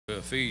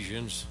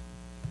Ephesians.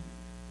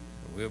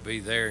 We'll be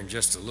there in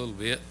just a little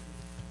bit.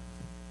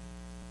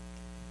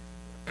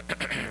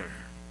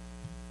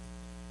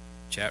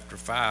 Chapter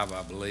 5,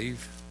 I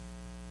believe.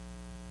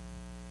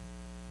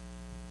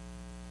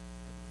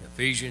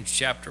 Ephesians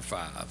chapter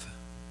 5.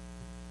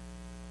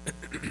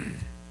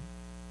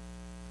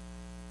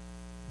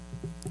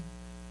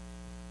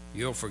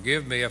 You'll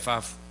forgive me if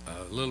I'm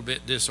a little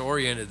bit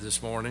disoriented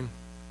this morning.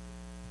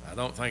 I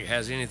don't think it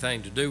has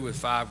anything to do with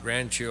 5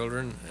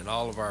 grandchildren and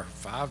all of our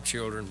 5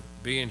 children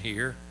being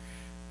here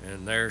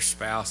and their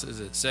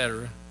spouses,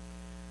 etc.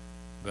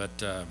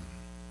 But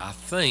I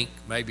think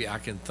maybe I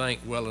can think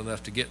well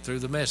enough to get through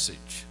the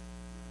message.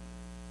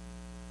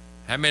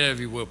 How many of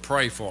you will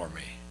pray for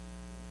me?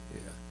 Yeah.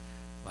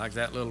 Like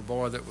that little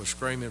boy that was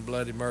screaming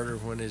bloody murder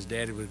when his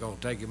daddy was going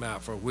to take him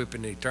out for a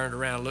whipping. He turned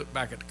around, looked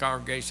back at the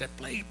congregation, and said,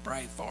 "Please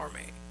pray for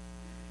me."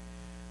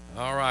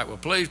 All right, well,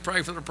 please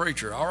pray for the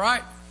preacher. All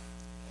right?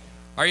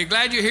 Are you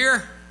glad you're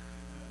here?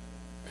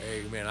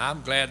 Amen.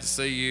 I'm glad to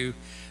see you.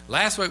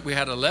 Last week we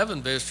had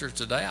 11 visitors.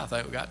 Today I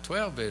think we got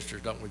 12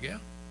 visitors, don't we,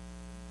 Gail?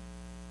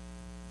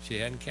 She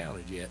hadn't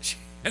counted yet. She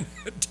hadn't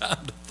had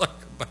time to think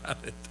about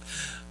it.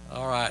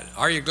 All right.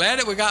 Are you glad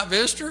that we got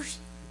visitors?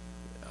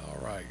 All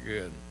right,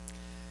 good.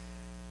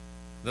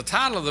 The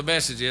title of the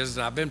message is,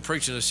 and I've been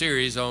preaching a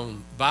series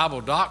on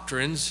Bible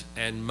doctrines,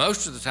 and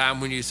most of the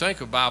time when you think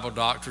of Bible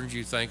doctrines,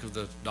 you think of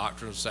the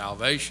doctrine of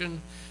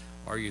salvation,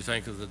 or you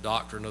think of the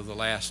doctrine of the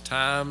last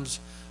times,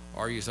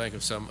 or you think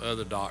of some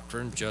other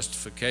doctrine,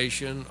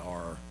 justification,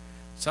 or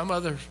some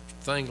other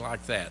thing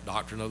like that.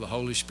 Doctrine of the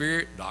Holy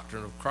Spirit,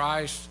 doctrine of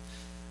Christ,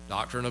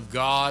 doctrine of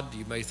God.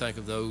 You may think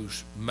of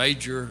those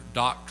major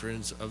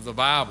doctrines of the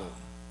Bible.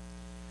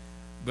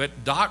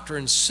 But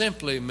doctrine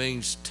simply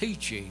means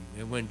teaching.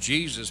 And when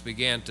Jesus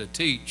began to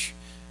teach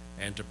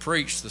and to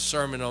preach the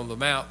Sermon on the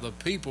Mount, the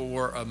people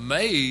were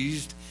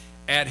amazed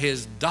at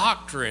his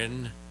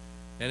doctrine.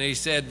 And he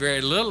said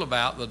very little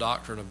about the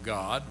doctrine of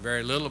God,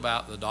 very little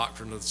about the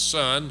doctrine of the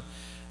Son,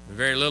 and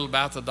very little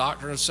about the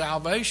doctrine of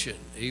salvation,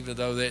 even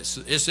though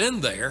it's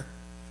in there.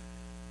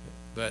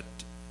 But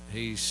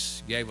he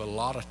gave a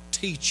lot of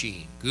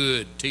teaching,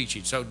 good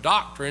teaching. So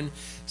doctrine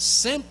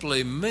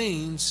simply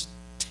means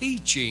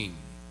teaching.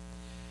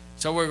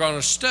 So we're going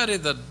to study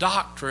the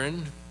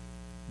doctrine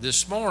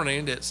this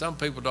morning that some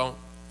people don't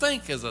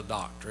think is a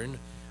doctrine,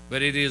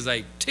 but it is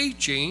a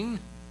teaching.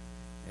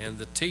 And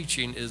the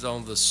teaching is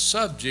on the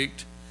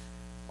subject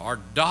or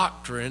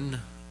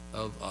doctrine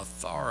of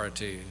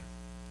authority.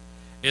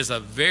 It's a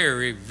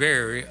very,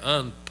 very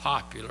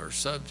unpopular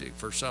subject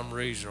for some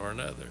reason or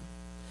another.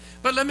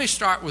 But let me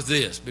start with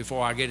this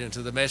before I get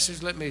into the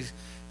message. Let me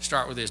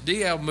start with this.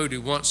 D.L. Moody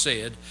once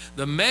said,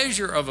 "The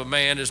measure of a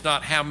man is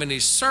not how many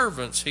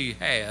servants he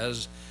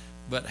has,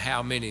 but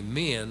how many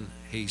men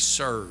he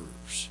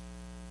serves."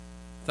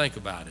 Think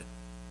about it.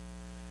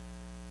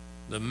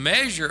 The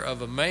measure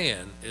of a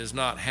man is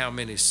not how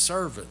many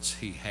servants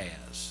he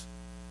has,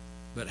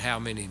 but how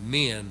many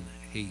men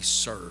he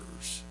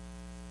serves.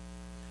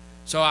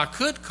 So I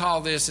could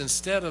call this,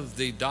 instead of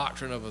the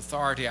doctrine of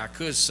authority, I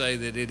could say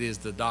that it is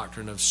the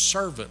doctrine of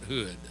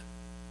servanthood.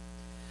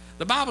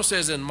 The Bible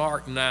says in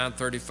Mark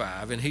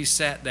 9:35, "And he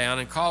sat down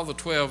and called the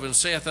 12 and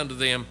saith unto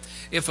them,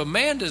 If a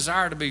man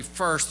desire to be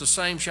first, the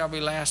same shall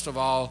be last of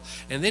all."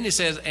 And then he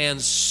says,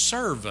 "And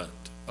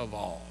servant of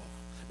all."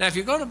 Now, if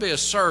you're going to be a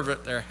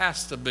servant, there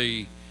has to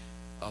be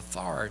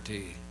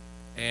authority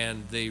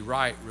and the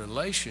right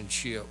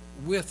relationship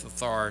with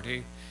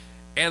authority.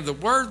 And the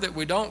word that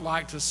we don't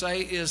like to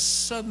say is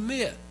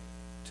submit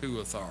to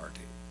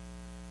authority.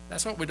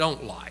 That's what we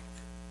don't like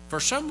for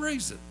some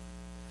reason.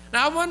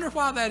 Now, I wonder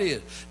why that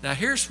is. Now,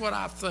 here's what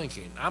I'm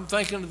thinking. I'm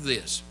thinking of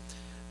this,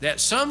 that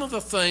some of the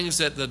things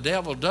that the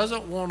devil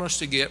doesn't want us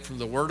to get from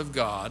the Word of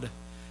God,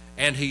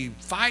 and he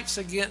fights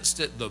against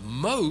it the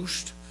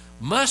most,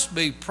 must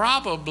be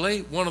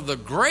probably one of the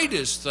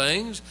greatest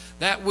things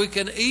that we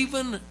can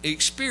even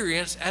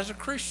experience as a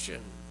Christian.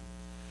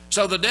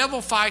 So the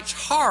devil fights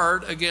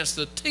hard against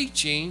the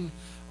teaching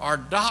or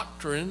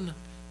doctrine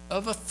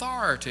of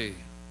authority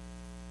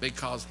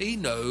because he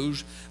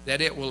knows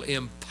that it will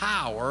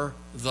empower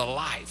the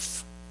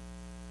life.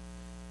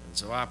 And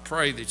so I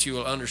pray that you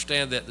will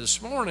understand that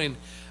this morning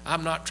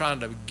I'm not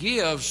trying to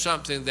give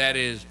something that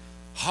is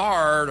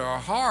hard or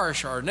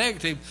harsh or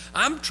negative.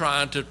 I'm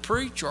trying to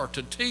preach or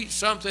to teach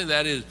something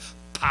that is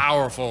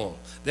powerful,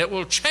 that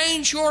will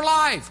change your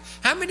life.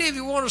 How many of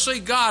you want to see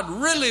God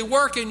really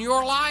work in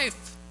your life?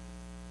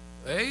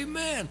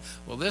 Amen.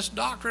 Well, this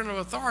doctrine of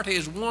authority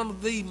is one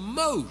of the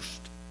most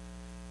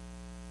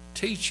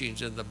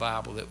teachings in the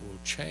Bible that will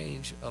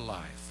change a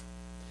life.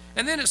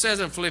 And then it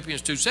says in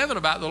Philippians 2:7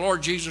 about the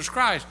Lord Jesus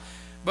Christ,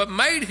 "But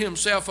made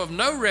himself of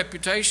no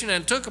reputation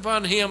and took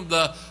upon him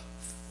the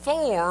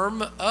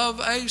form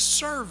of a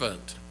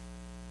servant."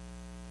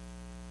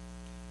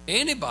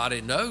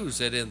 Anybody knows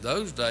that in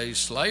those days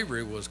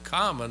slavery was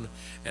common,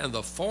 and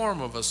the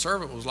form of a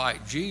servant was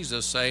like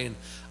Jesus saying,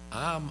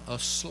 "I'm a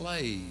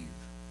slave."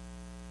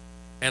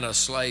 And a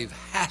slave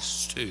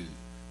has to,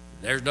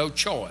 there's no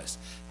choice,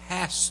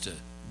 has to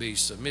be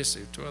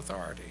submissive to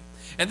authority.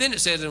 And then it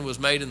says, and was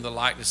made in the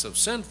likeness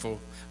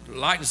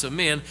of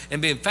men,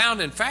 and being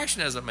found in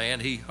fashion as a man,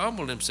 he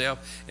humbled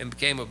himself and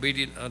became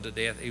obedient unto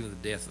death, even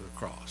the death of the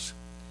cross.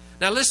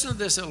 Now listen to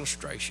this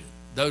illustration.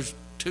 Those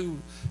two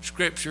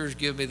scriptures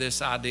give me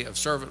this idea of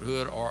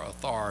servanthood or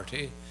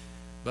authority,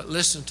 but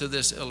listen to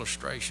this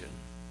illustration.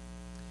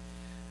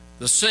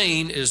 The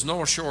scene is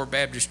North Shore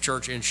Baptist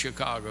Church in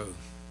Chicago.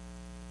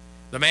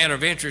 The man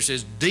of interest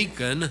is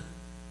Deacon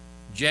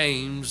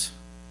James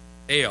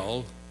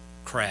L.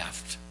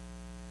 Kraft,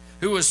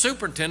 who was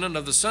superintendent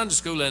of the Sunday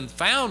school and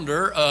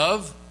founder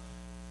of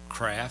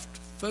Kraft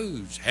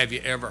Foods. Have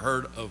you ever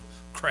heard of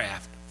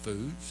Kraft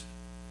Foods?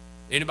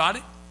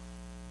 Anybody?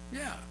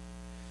 Yeah.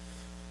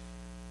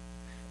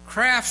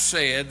 Kraft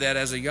said that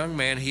as a young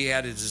man he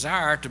had a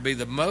desire to be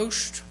the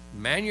most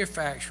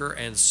manufacturer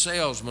and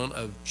salesman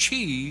of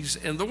cheese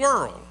in the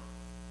world.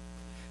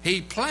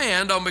 He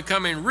planned on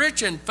becoming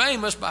rich and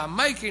famous by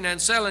making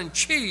and selling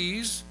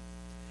cheese,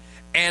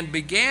 and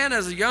began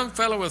as a young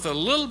fellow with a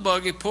little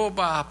buggy pulled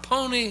by a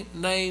pony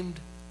named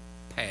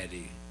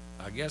Paddy.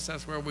 I guess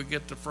that's where we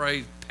get the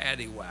phrase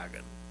paddy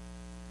wagon.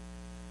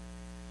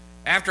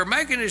 After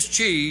making his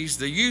cheese,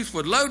 the youth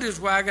would load his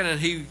wagon,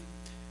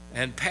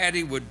 and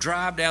Paddy would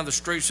drive down the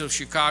streets of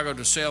Chicago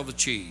to sell the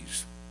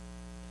cheese.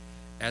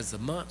 As the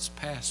months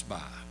passed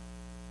by,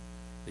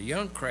 the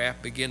young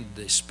Kraft began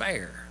to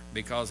despair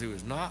because he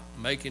was not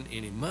making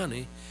any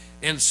money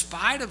in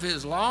spite of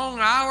his long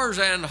hours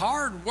and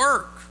hard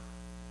work.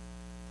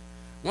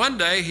 One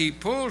day he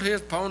pulled his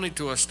pony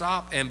to a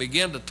stop and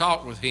began to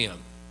talk with him.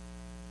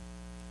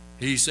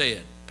 He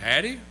said,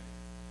 "Paddy,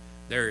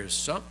 there is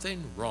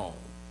something wrong.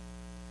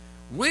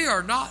 We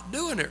are not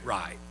doing it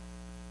right.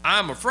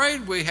 I'm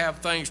afraid we have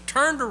things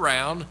turned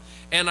around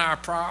and our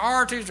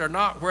priorities are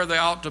not where they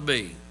ought to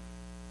be.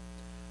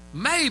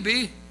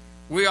 Maybe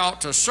we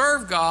ought to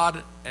serve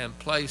God and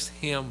place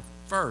Him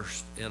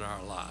first in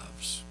our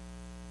lives."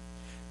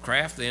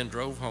 Kraft then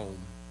drove home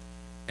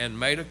and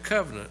made a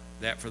covenant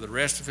that for the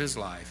rest of his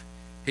life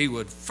he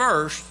would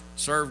first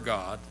serve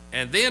God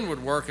and then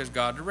would work as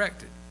God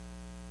directed.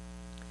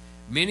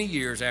 Many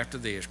years after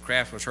this,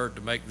 Kraft was heard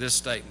to make this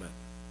statement: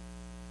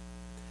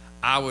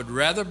 "I would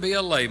rather be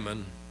a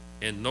layman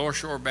in North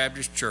Shore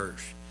Baptist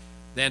Church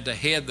than to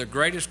head the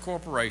greatest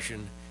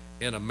corporation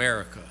in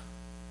America.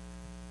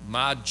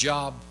 My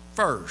job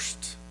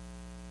first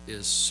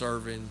is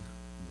serving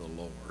the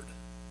Lord."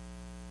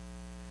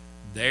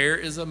 There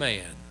is a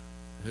man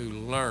who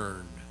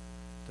learned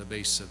to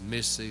be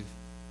submissive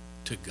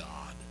to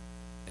God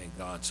and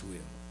God's will.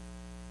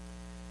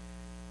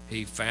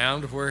 He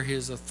found where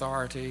his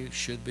authority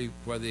should be,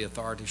 where the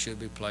authority should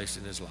be placed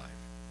in his life.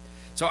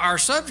 So our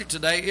subject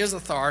today is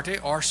authority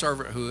or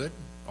servanthood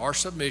or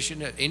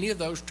submission. Any of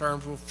those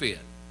terms will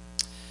fit.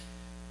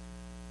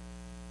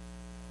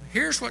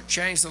 Here's what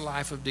changed the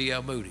life of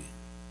D.L. Moody.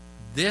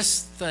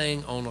 This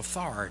thing on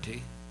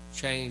authority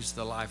changed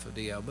the life of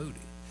D.L. Moody.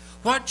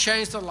 What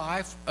changed the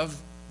life of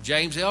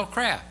James L.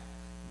 Kraft?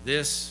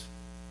 This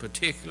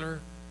particular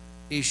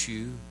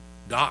issue,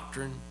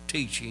 doctrine,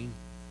 teaching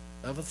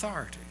of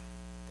authority.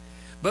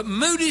 But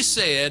Moody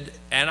said,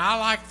 and I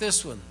like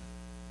this one,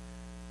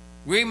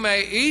 "We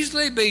may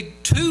easily be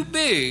too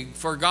big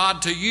for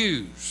God to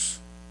use,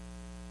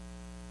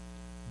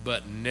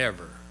 but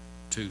never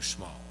too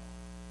small."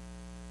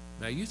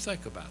 Now you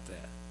think about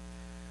that.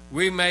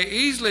 We may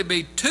easily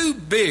be too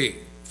big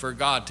for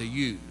God to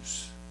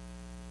use,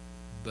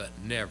 but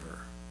never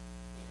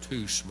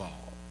too small.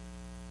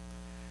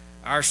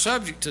 Our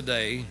subject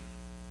today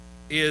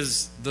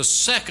is the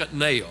second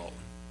nail,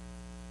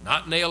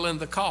 not nail in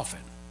the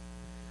coffin,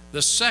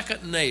 the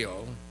second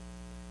nail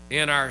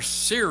in our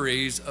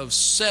series of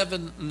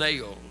 7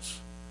 nails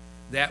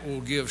that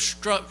will give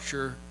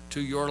structure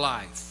to your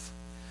life.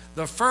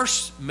 The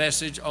first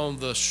message on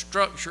the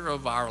structure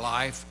of our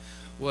life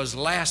was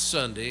last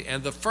Sunday,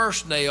 and the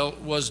first nail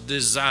was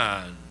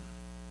design.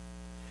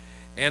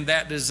 And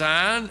that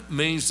design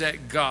means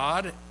that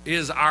God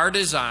is our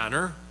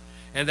designer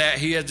and that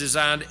He has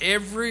designed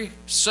every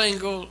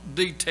single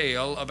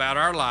detail about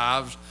our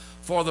lives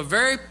for the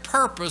very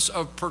purpose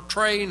of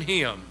portraying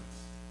Him,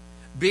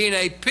 being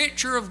a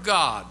picture of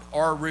God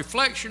or a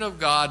reflection of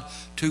God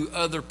to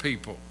other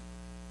people.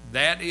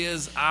 That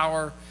is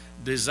our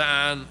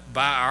design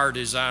by our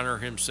designer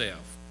Himself.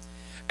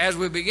 As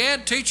we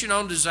began teaching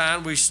on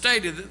design, we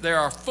stated that there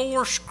are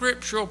 4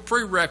 scriptural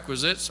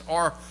prerequisites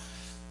or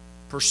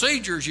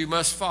procedures you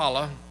must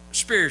follow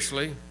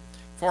spiritually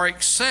for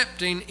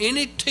accepting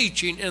any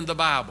teaching in the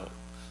Bible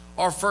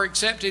or for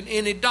accepting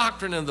any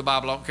doctrine in the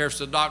Bible. I don't care if it's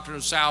the doctrine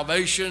of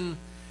salvation.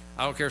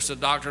 I don't care if it's the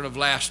doctrine of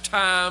last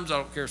times. I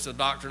don't care if it's the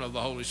doctrine of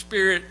the Holy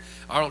Spirit.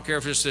 I don't care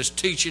if it's this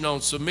teaching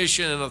on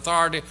submission and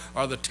authority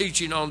or the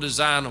teaching on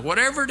design.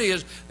 Whatever it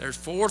is, there's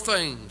 4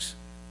 things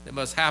that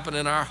must happen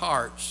in our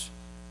hearts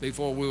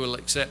before we will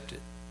accept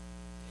it.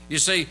 You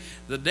see,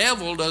 the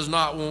devil does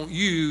not want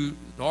you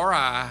nor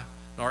I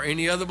nor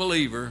any other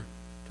believer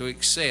to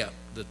accept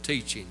the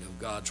teaching of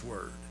God's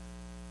Word.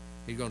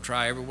 He's going to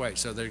try every way.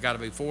 So there's got to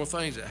be 4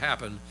 things that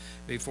happen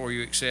before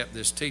you accept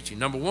this teaching.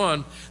 Number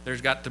 1,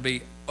 there's got to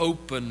be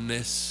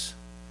openness.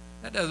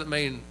 That doesn't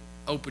mean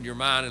open your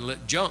mind and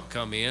let junk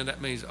come in.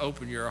 That means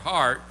open your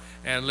heart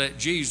and let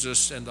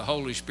Jesus and the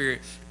Holy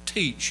Spirit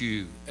teach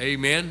you.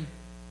 Amen?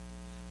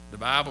 The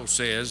Bible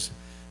says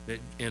that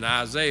in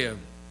Isaiah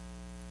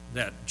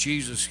that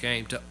Jesus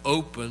came to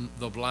open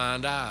the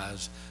blind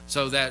eyes.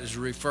 So that is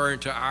referring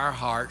to our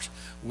hearts.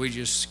 We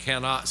just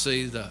cannot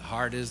see. The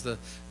heart is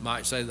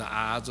might say the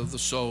eyes of the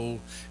soul.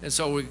 And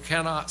so we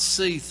cannot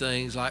see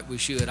things like we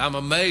should. I'm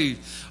amazed.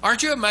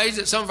 Aren't you amazed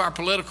that some of our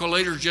political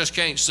leaders just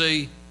can't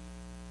see?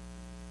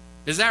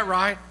 Is that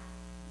right?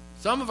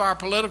 Some of our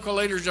political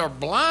leaders are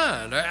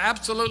blind. They're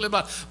absolutely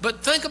blind.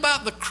 But think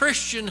about the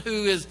Christian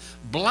who is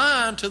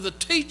blind to the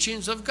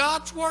teachings of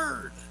God's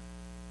Word.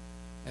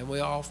 And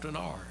we often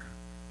are.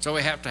 So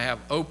we have to have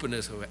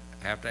openness. We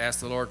have to ask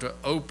the Lord to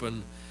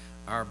open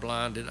our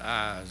blinded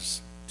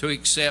eyes to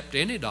accept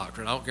any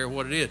doctrine. I don't care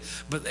what it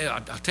is. But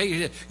I'll tell you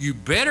this, you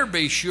better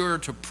be sure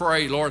to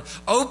pray, Lord,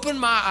 open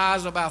my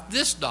eyes about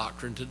this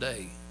doctrine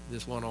today,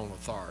 this one on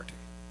authority.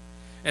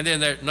 And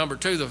then number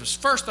 2, the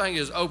first thing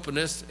is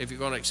openness, if you're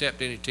going to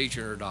accept any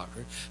teaching or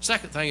doctrine.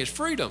 Second thing is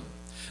freedom.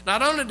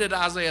 Not only did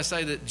Isaiah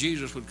say that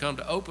Jesus would come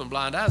to open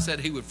blind eyes, he said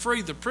he would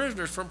free the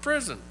prisoners from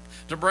prison,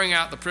 to bring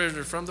out the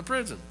prisoners from the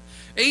prison.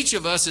 Each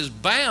of us is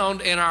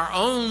bound in our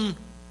own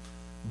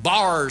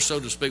bars, so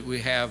to speak. We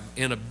have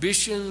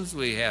inhibitions,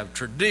 we have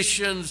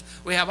traditions,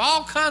 we have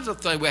all kinds of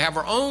things. We have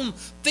our own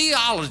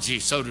theology,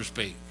 so to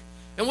speak.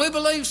 And we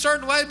believe a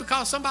certain way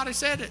because somebody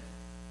said it.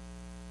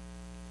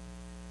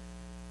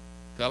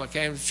 A fellow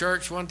came to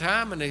church one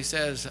time and he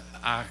says,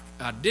 I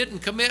didn't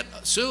commit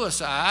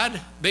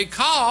suicide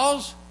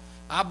because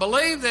I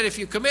believe that if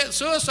you commit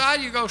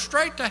suicide, you go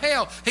straight to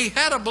hell. He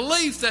had a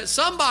belief that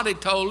somebody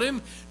told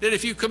him that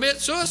if you commit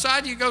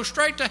suicide, you go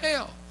straight to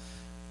hell.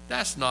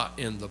 That's not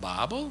in the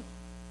Bible,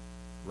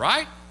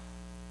 right?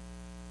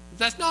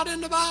 That's not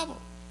in the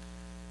Bible.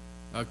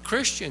 A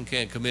Christian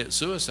can commit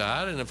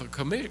suicide, and if a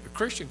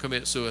Christian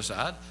commits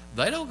suicide,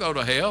 they don't go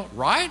to hell,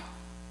 right?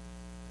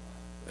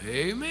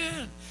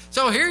 Amen.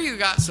 So here you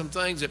got some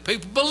things that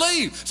people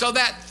believe. So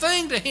that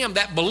thing to him,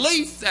 that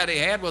belief that he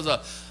had was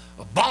a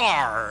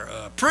bar,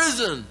 a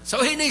prison.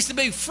 So he needs to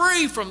be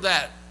free from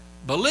that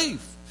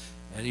belief.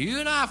 And you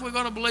and I, if we're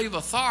going to believe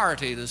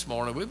authority this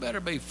morning, we better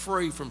be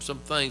free from some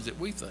things that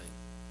we think.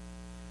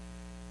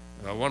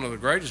 One of the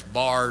greatest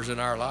bars in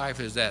our life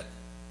is that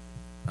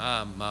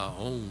I'm my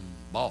own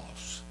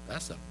boss.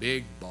 That's a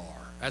big bar.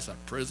 That's a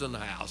prison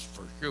house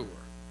for sure.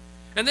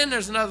 And then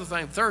there's another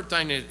thing. Third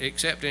thing to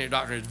accept any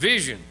doctrine is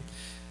vision.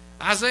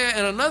 Isaiah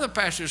in another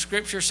passage of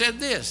Scripture said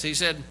this. He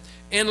said,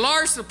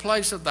 enlarge the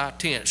place of thy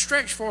tent,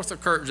 stretch forth the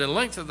curtains, and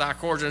lengthen thy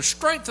cords, and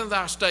strengthen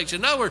thy stakes.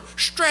 In other words,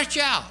 stretch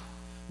out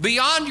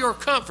beyond your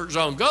comfort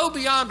zone. Go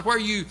beyond where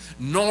you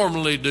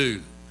normally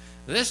do.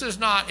 This is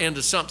not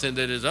into something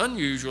that is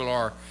unusual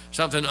or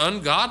something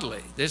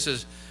ungodly. This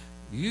is,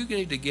 you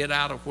need to get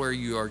out of where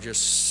you are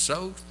just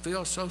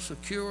feel so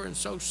secure and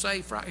so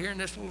safe right here in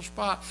this little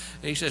spot.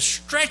 And he says,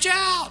 stretch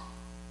out.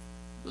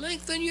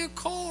 Lengthen your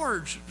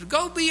cords.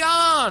 Go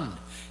beyond.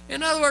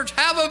 In other words,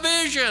 have a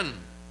vision.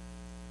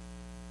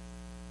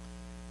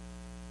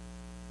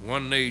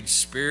 One needs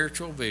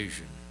spiritual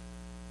vision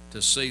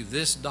to see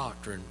this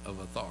doctrine of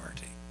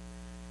authority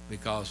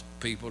because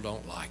people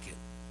don't like it.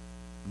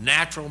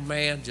 Natural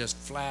man just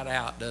flat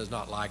out does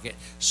not like it.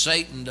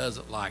 Satan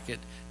doesn't like it.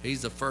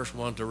 He's the first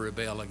one to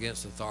rebel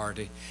against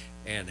authority,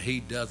 and he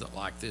doesn't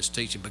like this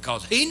teaching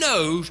because he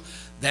knows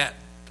that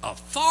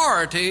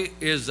authority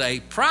is a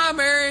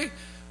primary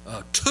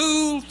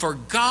tool for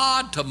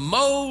God to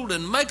mold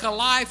and make a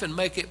life and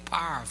make it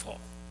powerful.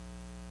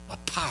 A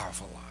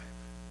powerful life.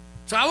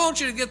 So I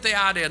want you to get the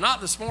idea,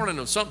 not this morning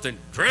of something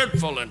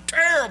dreadful and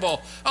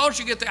terrible. I want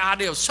you to get the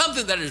idea of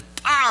something that is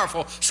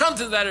powerful,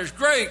 something that is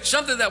great,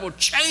 something that will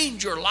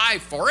change your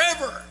life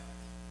forever.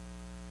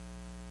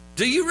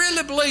 Do you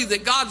really believe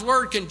that God's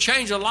Word can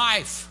change a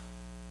life?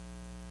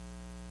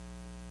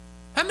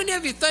 How many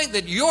of you think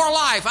that your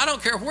life, I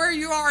don't care where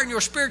you are in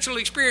your spiritual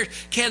experience,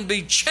 can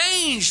be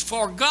changed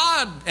for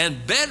God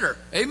and better?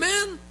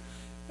 Amen?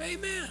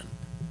 Amen.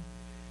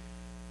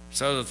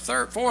 So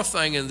the fourth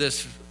thing in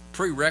this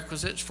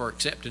prerequisites for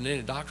accepting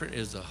any doctrine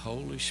is the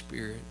Holy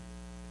Spirit.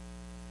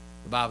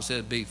 The Bible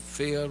says be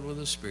filled with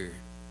the Spirit.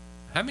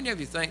 How many of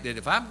you think that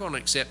if I'm going to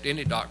accept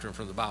any doctrine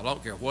from the Bible, I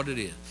don't care what it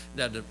is,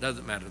 it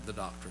doesn't matter the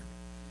doctrine,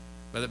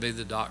 whether it be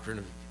the doctrine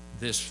of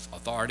this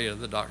authority or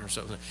the doctrine of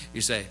something,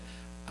 you say,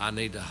 I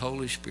need the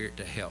Holy Spirit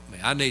to help me.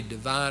 I need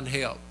divine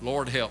help.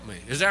 Lord, help me.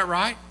 Is that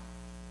right?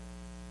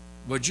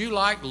 Would you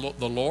like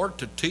the Lord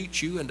to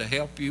teach you and to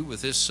help you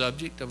with this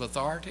subject of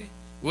authority?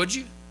 Would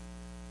you?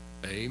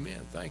 Amen.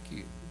 Thank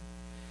you.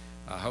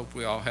 I hope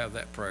we all have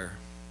that prayer.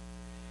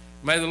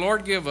 May the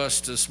Lord give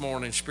us this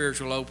morning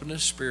spiritual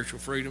openness, spiritual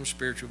freedom,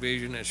 spiritual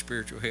vision, and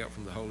spiritual help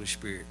from the Holy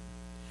Spirit.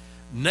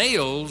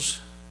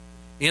 Nails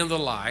in the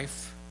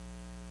life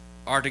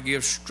are to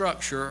give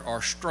structure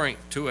or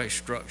strength to a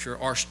structure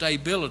or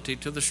stability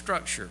to the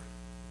structure.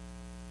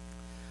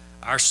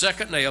 Our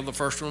second nail, the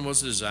first one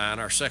was design.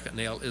 Our second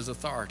nail is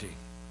authority.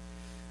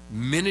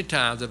 Many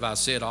times, as I've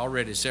said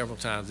already several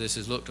times, this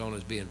is looked on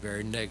as being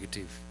very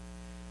negative.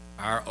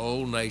 Our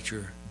old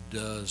nature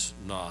does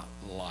not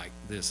like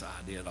this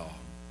idea at all.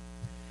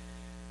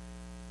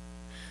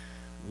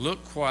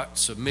 Look what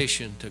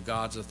submission to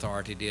God's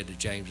authority did to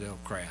James L.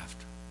 Kraft.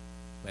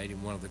 Made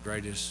him one of the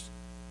greatest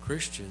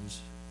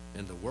Christians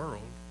in the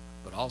world,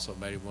 but also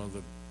made him one of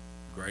the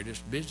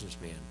greatest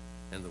businessmen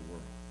in the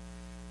world.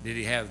 Did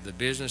he have the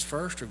business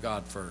first or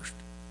God first?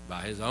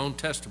 By his own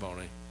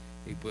testimony,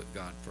 he put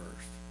God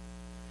first.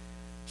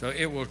 So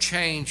it will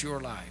change your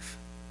life.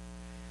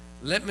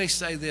 Let me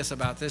say this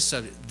about this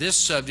subject. This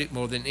subject,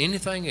 more than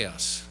anything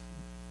else,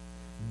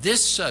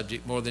 this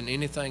subject, more than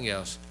anything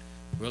else,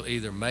 will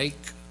either make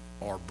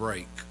or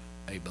break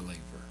a believer.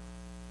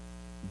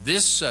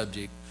 This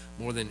subject,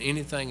 more than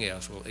anything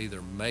else, will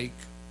either make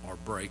or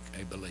break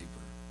a believer.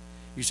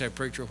 You say,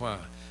 preacher, why?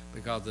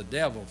 Because the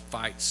devil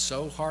fights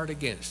so hard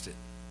against it,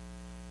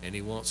 and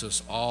he wants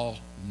us all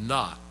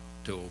not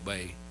to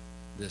obey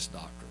this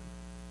doctrine,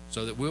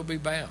 so that we'll be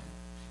bound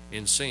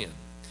in sin.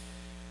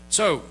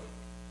 So,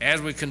 as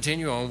we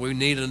continue on, we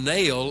need a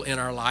nail in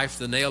our life,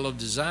 the nail of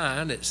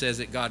design. It says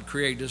that God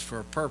created us for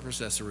a purpose.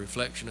 That's a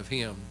reflection of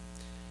Him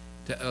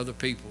to other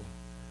people.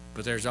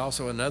 But there's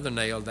also another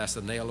nail, that's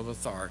the nail of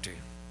authority.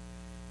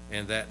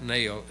 And that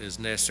nail is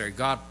necessary.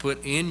 God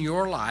put in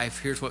your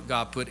life, here's what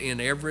God put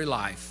in every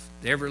life.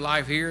 Every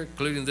life here,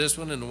 including this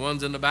one and the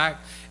ones in the back,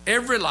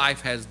 every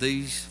life has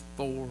these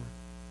four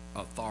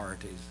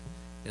authorities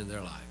in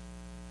their life.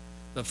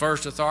 The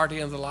first authority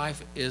in the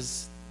life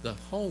is the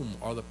home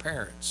or the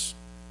parents.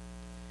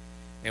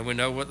 And we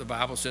know what the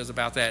Bible says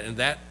about that. And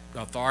that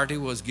authority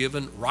was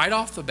given right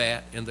off the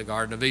bat in the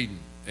Garden of Eden.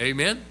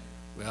 Amen?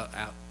 Well,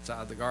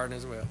 outside the garden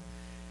as well.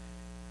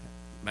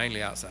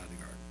 Mainly outside the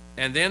garden.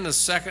 And then the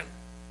second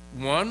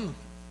one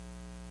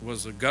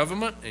was the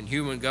government, and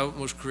human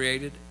government was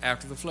created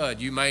after the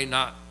flood. You may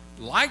not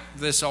like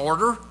this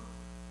order,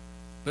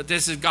 but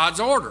this is God's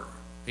order.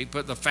 He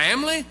put the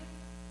family,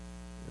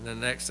 and the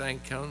next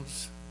thing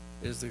comes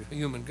is the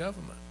human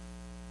government.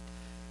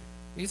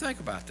 You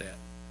think about that.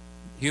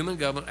 Human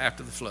government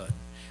after the flood.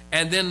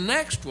 And then the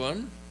next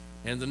one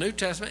in the New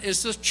Testament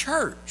is the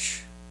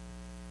church.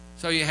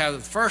 So you have the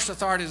first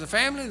authority is the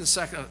family, the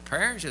second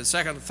parents, the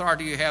second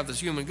authority you have this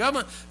human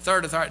government,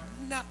 third authority,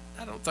 no,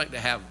 I don't think they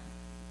have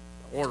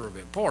order of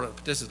importance,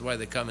 but this is the way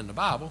they come in the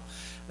Bible.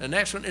 The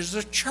next one is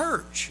the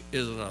church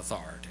is an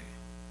authority.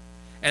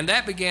 And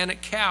that began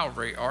at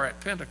Calvary or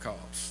at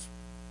Pentecost.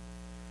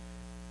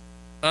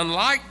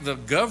 Unlike the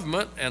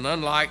government and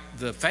unlike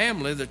the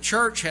family, the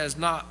church has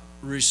not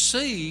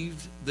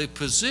received the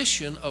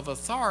position of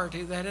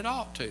authority that it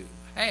ought to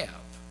have.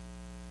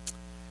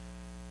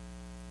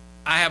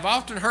 I have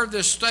often heard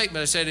this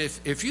statement. I said,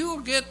 if you will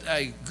get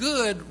a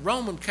good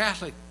Roman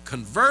Catholic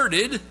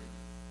converted,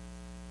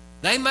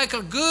 they make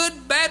a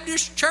good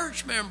Baptist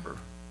church member.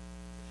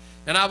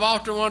 And I've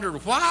often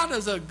wondered, why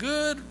does a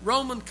good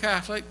Roman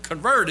Catholic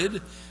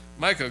converted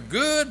make a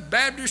good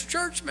Baptist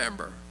church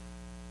member?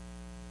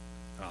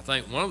 I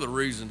think one of the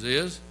reasons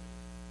is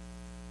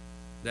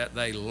that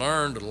they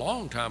learned a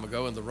long time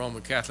ago in the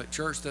Roman Catholic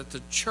Church that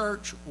the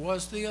church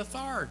was the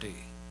authority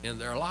in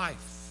their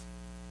life.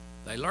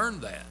 They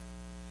learned that.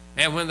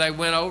 And when they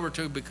went over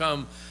to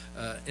become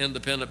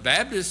independent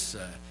Baptists,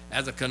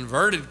 as a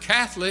converted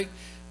Catholic,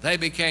 they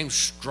became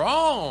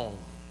strong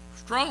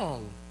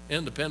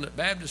independent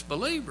Baptist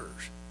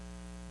believers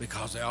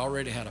because they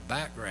already had a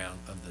background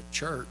of the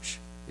church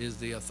is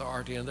the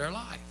authority in their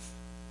life.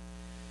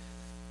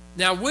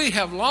 Now, we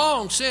have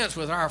long since,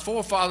 with our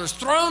forefathers,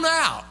 thrown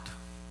out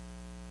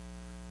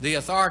the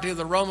authority of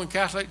the Roman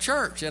Catholic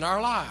Church in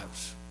our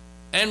lives,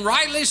 and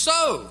rightly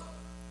so.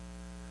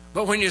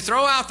 But when you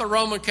throw out the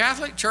Roman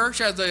Catholic Church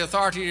as the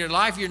authority in your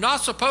life, you're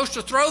not supposed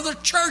to throw the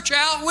church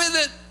out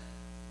with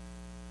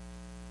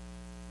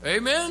it.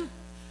 Amen?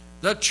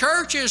 The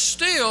church is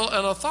still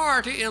an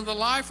authority in the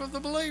life of the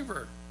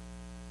believer.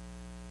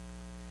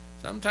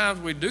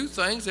 Sometimes we do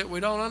things that we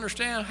don't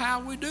understand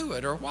how we do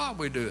it or why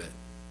we do it.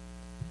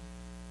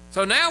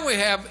 So now we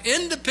have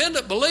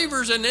independent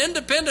believers in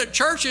independent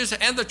churches,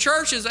 and the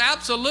church is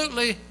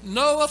absolutely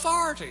no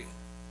authority.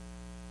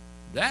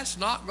 That's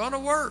not going to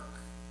work.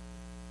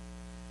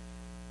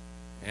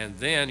 And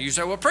then you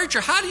say, well,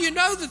 preacher, how do you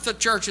know that the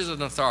church is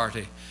an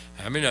authority?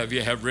 How many of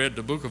you have read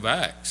the book of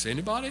Acts?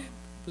 Anybody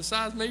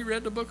besides me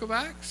read the book of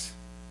Acts?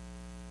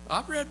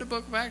 I've read the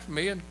book of Acts.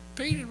 Me and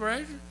Pete have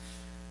read it.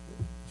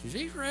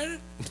 He's read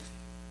it.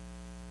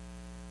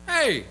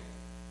 Hey,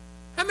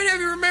 how many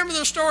of you remember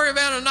the story of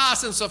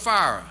Ananias and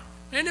Sapphira?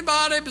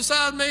 Anybody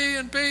besides me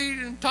and Pete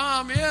and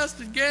Tom? Yes,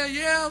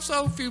 yeah,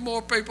 so a few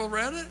more people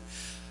read it.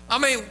 I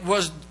mean,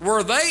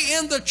 were they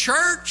in the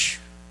church?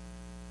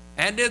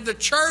 And did the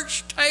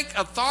church take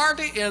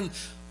authority in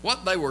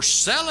what they were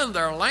selling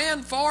their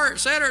land for, et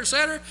cetera, et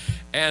cetera?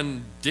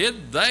 And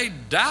did they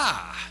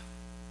die?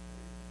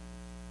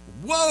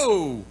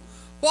 Whoa,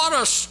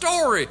 what a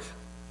story.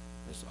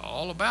 It's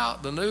all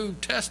about the New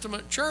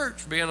Testament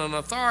church being an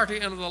authority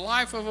in the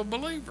life of a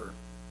believer.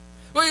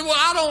 Well,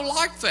 I don't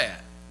like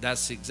that.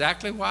 That's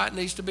exactly why it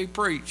needs to be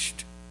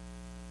preached.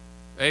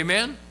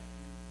 Amen?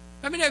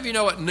 How many of you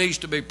know it needs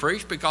to be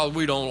preached because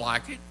we don't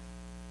like it?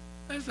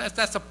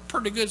 That's a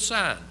pretty good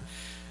sign.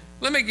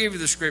 Let me give you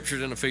the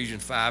scriptures in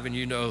Ephesians 5, and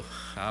you know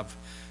I've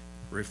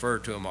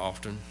referred to them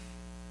often.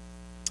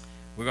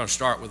 We're going to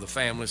start with the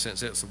family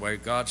since it's the way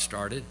God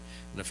started.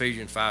 In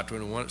Ephesians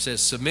 5:21, it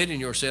says, submitting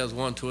yourselves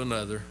one to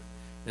another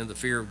in the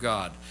fear of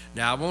God.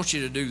 Now, I want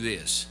you to do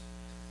this.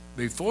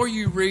 Before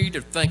you read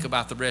or think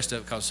about the rest of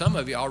it, because some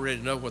of you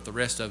already know what the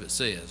rest of it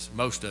says.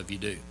 Most of you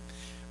do.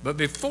 But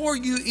before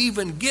you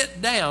even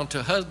get down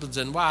to husbands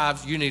and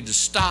wives, you need to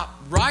stop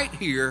right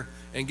here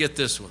and get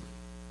this one.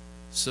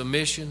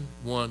 Submission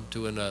one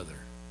to another.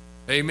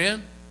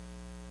 Amen?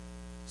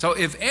 So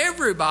if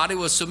everybody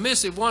was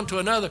submissive one to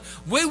another,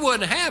 we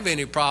wouldn't have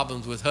any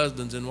problems with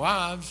husbands and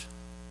wives.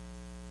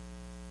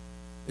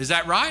 Is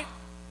that right?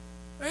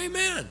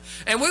 Amen.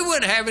 And we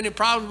wouldn't have any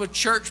problems with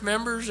church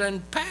members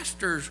and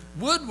pastors,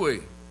 would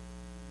we?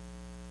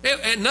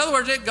 In other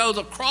words, it goes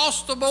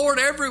across the board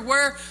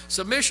everywhere.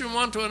 Submission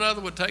one to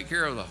another would take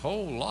care of a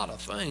whole lot of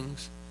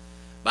things.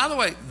 By the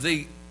way,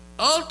 the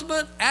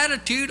ultimate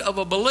attitude of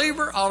a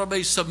believer ought to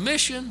be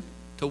submission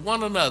to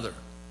one another.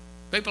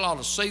 People ought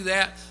to see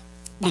that.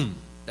 Boom.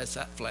 That's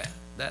that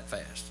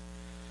fast.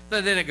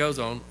 Then it goes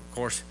on, of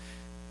course.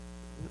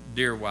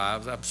 Dear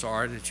wives, I'm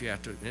sorry that you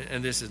have to,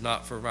 and this is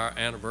not for our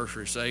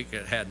anniversary's sake.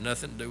 It had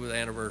nothing to do with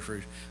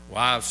anniversaries.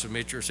 Wives,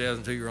 submit yourselves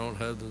unto your own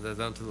husbands as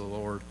unto the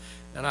Lord.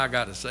 And I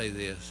got to say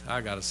this.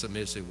 I got a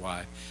submissive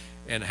wife.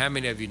 And how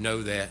many of you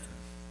know that?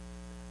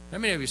 How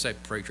many of you say,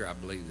 preacher, I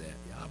believe that?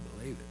 Yeah, I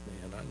believe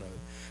it, man. I know.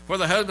 For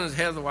the husband is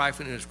head of the wife,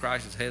 and is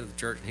Christ is head of the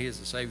church, and he is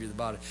the Savior of the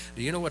body.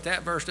 Do you know what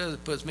that verse does?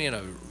 It puts me in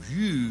a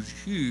huge,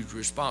 huge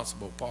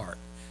responsible part.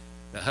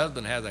 The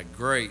husband has a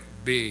great,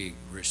 big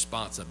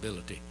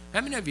responsibility.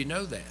 How many of you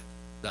know that?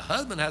 The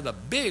husband has a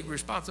big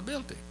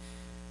responsibility.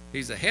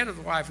 He's the head of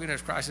the wife, and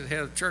as Christ is the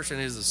head of the church, and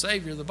is the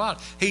Savior of the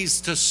body.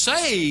 He's to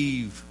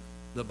save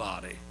the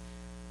body,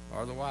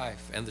 or the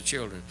wife, and the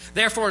children.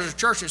 Therefore, as the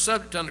church is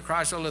subject unto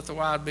Christ, so let the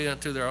wives be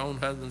unto their own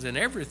husbands in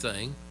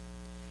everything.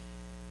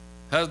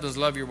 Husbands,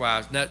 love your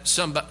wives. Now,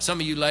 some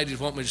of you ladies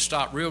want me to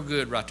stop real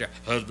good right there.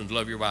 Husbands,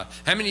 love your wives.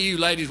 How many of you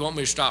ladies want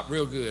me to stop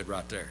real good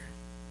right there?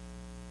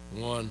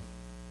 One.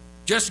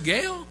 Just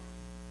Gail?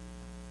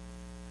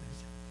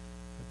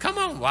 Come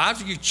on,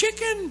 wives, are you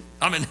chicken?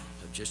 I'm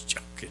just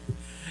joking.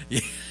 Yeah.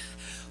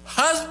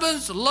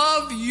 Husbands,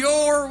 love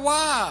your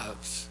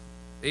wives,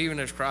 even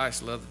as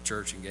Christ loved the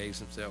church and gave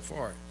himself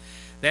for it,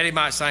 that he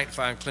might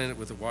sanctify and cleanse it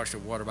with the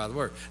washing of water by the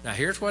word. Now,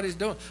 here's what he's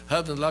doing.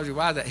 Husbands, love your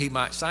wives, that he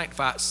might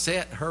sanctify,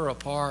 set her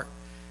apart,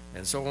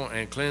 and so on,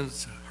 and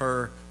cleanse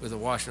her with the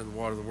washing of the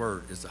water of the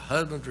word. It's the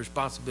husband's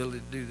responsibility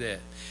to do that.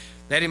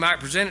 That he might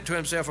present it to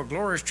himself a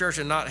glorious church,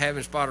 and not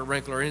having spot or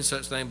wrinkle or any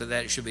such thing, but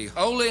that it should be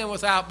holy and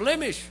without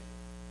blemish.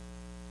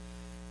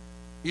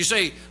 You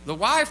see, the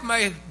wife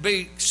may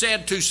be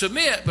said to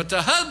submit, but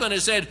the husband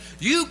has said,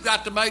 you've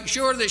got to make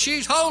sure that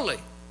she's holy.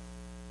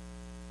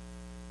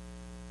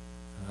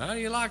 How do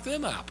you like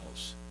them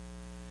apples?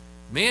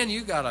 Men,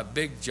 you got a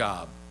big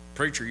job.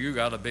 Preacher, you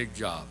got a big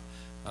job.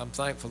 I'm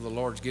thankful the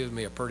Lord's given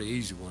me a pretty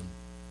easy one.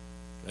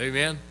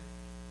 Amen?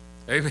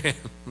 Amen.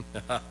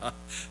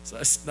 So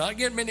it's not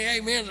getting many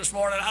amens this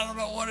morning. I don't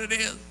know what it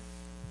is.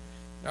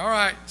 All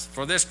right.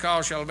 For this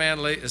cause shall a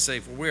man lead. Let's see.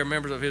 For we are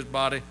members of his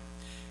body.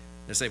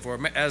 Let's say, for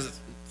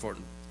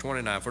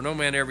 29, for no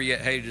man ever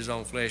yet hated his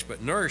own flesh,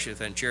 but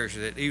nourisheth and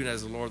cherisheth it, even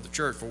as the Lord of the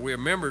church. For we are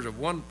members of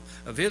one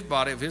of his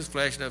body, of his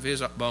flesh, and of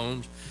his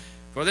bones.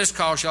 For this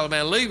cause shall a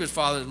man leave his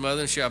father and his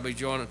mother, and shall be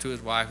joined unto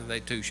his wife, and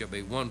they two shall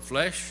be one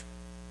flesh.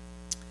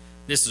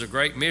 This is a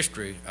great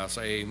mystery, I'll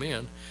say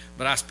amen.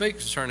 But I speak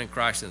concerning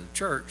Christ and the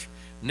church.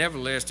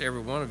 Nevertheless,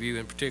 every one of you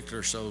in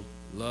particular so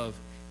love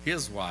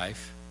his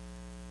wife.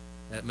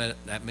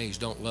 That means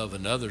don't love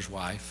another's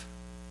wife,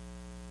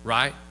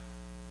 right?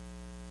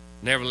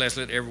 Nevertheless,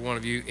 let every one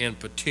of you in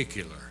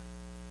particular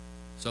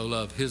so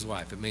love his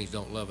wife. It means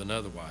don't love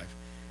another wife,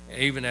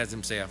 even as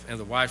himself. And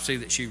the wife see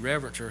that she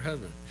reverence her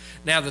husband.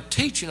 Now, the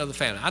teaching of the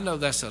family. I know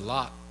that's a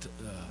lot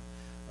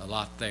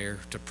there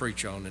to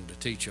preach on and to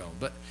teach on.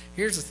 But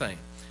here's the thing.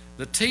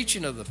 The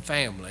teaching of the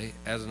family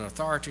as an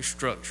authority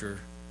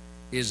structure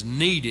is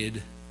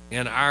needed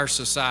in our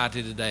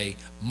society today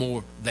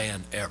more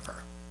than ever.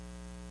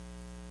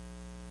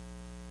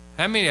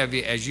 How many of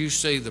you, as you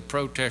see the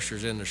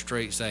protesters in the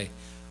street, say,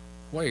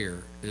 where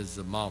is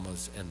the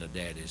mamas and the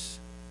daddies?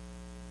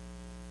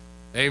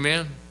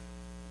 Amen?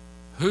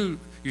 Who,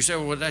 you say,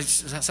 well,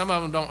 some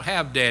of them don't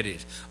have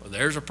daddies. Well,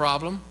 there's a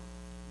problem.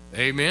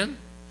 Amen?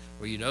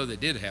 Well, you know they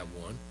did have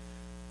one.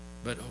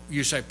 But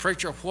you say,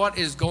 preacher, what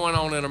is going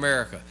on in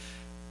America?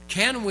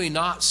 Can we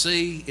not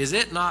see, is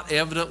it not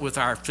evident with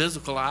our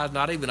physical eyes,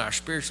 not even our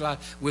spiritual eyes,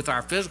 with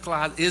our physical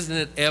eyes, isn't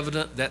it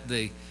evident that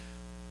the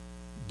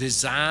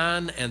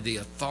design and the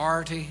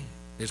authority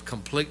is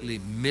completely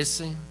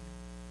missing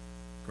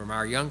from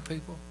our young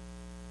people?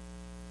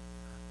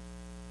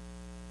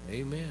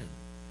 Amen.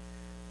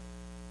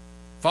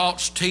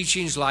 False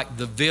teachings like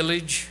the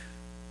village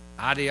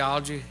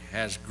ideology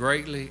has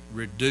greatly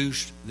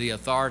reduced the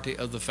authority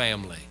of the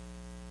family.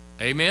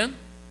 Amen?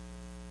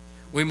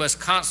 We must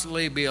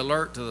constantly be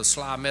alert to the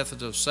sly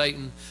methods of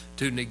Satan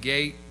to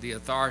negate the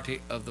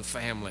authority of the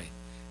family.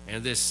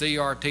 And this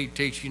CRT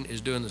teaching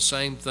is doing the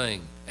same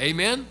thing.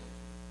 Amen?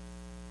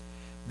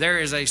 There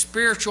is a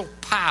spiritual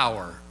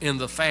power in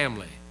the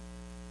family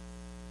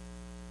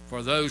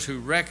for those who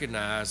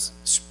recognize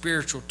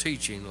spiritual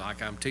teaching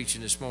like I'm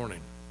teaching this morning.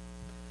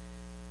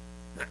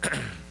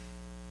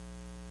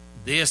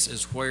 This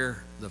is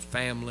where the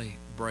family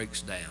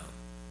breaks down.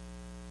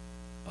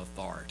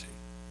 Authority.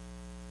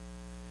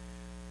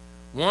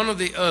 One or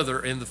the other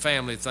in the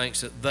family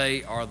thinks that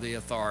they are the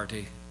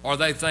authority, or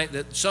they think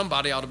that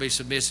somebody ought to be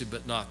submissive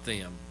but not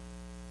them.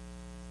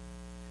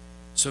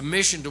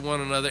 Submission to one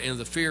another in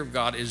the fear of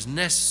God is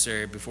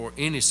necessary before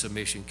any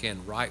submission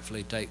can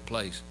rightfully take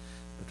place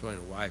between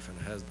a wife and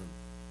a husband,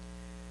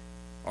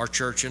 or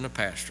church and a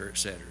pastor,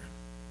 etc.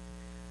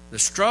 The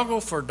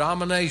struggle for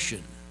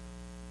domination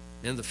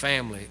in the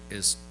family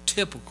is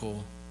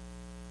typical.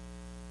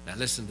 Now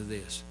listen to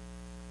this.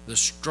 The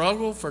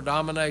struggle for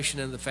domination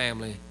in the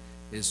family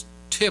is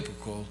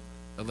typical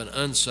of an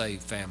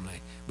unsaved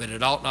family, but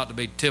it ought not to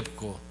be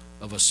typical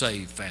of a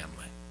saved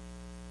family.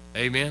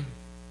 Amen?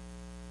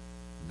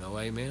 No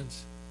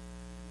amens?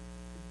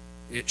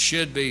 It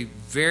should be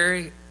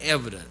very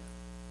evident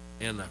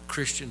in a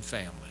Christian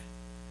family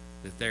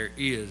that there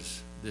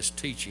is this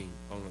teaching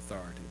on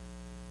authority.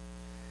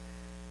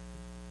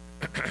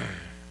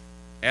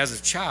 As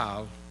a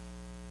child,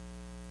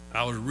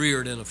 I was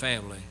reared in a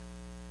family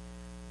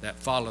that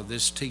followed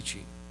this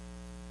teaching.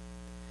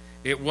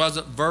 It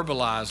wasn't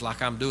verbalized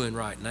like I'm doing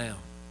right now,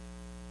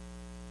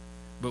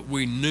 but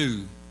we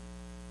knew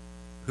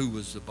who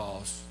was the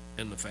boss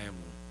in the family.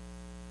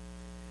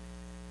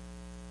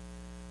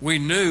 We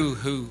knew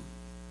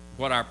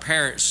what our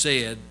parents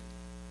said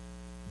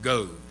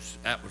goes.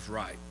 That was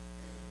right.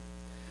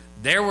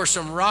 There were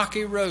some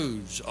rocky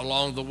roads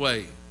along the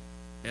way,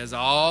 as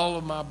all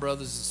of my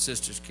brothers and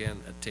sisters can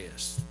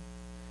attest.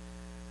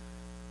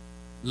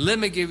 Let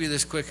me give you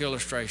this quick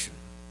illustration.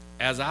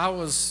 As I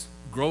was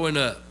growing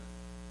up,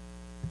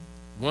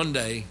 one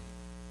day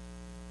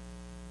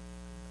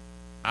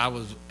I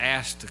was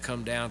asked to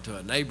come down to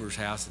a neighbor's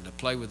house and to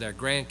play with their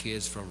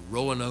grandkids from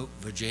Roanoke,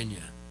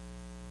 Virginia.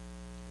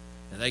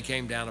 And they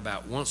came down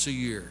about once a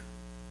year.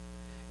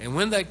 And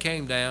when they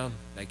came down,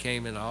 they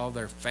came in all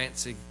their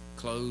fancy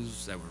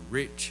clothes. They were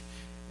rich,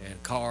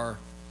 and car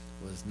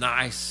was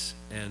nice,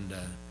 and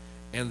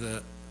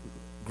the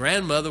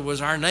grandmother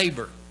was our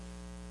neighbor.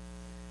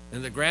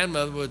 And the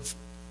grandmother would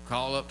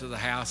call up to the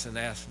house and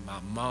ask my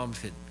mom,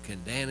 can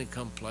Danny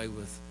come play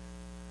with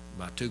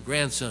my two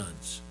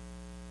grandsons?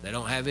 They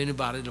don't have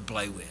anybody to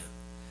play with.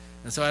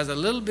 And so as a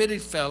little bitty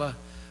fella,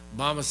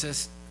 Mama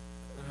says,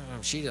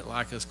 she didn't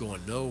like us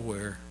going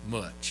nowhere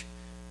much.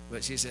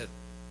 But she said,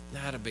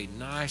 that'd be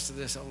nice to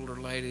this older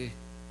lady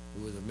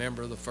who was a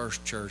member of the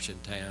first church in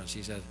town.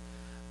 She said,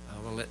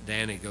 I'm going to let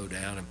Danny go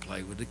down and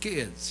play with the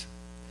kids.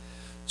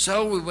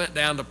 So we went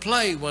down to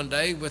play one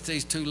day with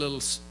these two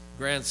little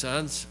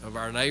grandsons of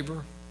our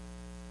neighbor.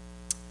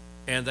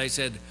 And they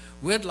said,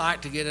 we'd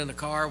like to get in the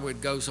car.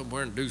 We'd go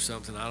somewhere and do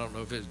something. I don't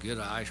know if it's get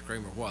ice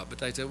cream or what. But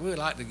they said, we'd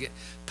like to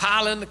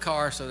pile in the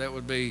car. So that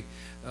would be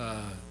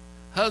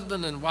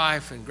husband and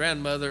wife and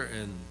grandmother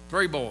and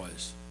 3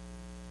 boys.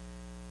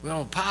 We're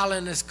going to pile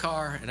in this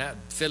car, and that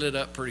would fill it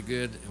up pretty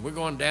good. And we're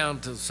going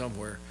down to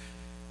somewhere.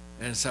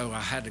 And so I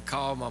had to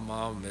call my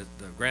mom.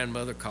 The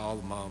grandmother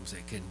called the mom and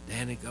said, can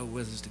Danny go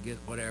with us to get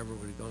whatever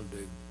we're going to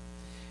do?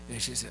 And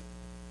she said,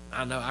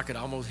 I know, I could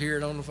almost hear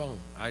it on the phone.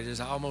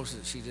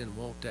 She didn't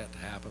want that to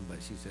happen, but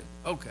she said,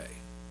 okay.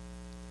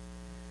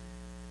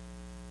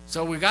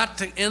 So we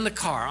got in the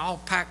car, all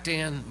packed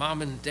in,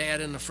 mom and dad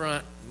in the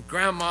front,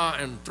 grandma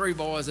and 3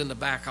 boys in the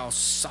back, all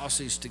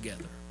sausaged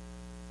together.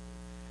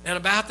 And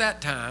about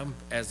that time,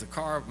 as the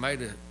car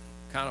made a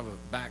kind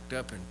of backed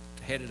up and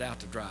headed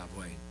out the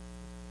driveway,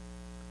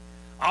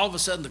 all of a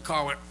sudden the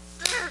car went,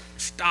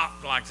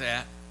 stopped like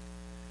that.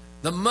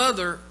 The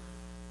mother,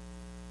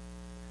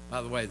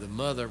 by the way, the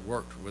mother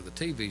worked with a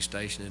TV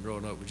station in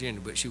Roanoke, Virginia,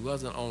 but she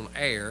wasn't on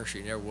air.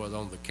 She never was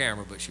on the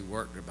camera, but she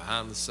worked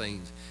behind the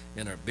scenes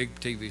in a big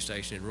TV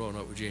station in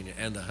Roanoke, Virginia.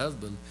 And the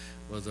husband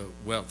was a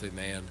wealthy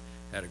man,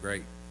 had a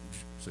great,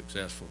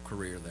 successful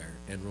career there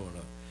in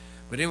Roanoke.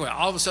 But anyway,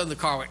 all of a sudden the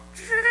car went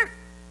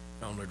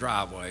on the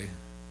driveway,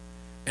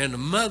 and the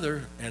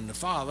mother and the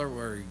father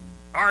were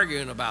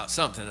arguing about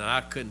something, and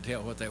I couldn't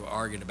tell what they were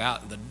arguing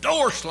about. And the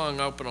door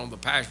slung open on the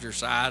passenger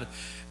side,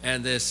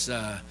 and this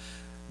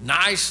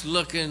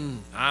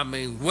nice-looking,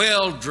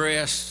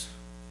 well-dressed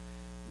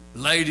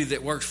lady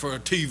that works for a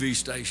TV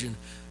station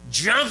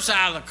jumps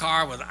out of the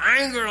car with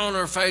anger on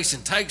her face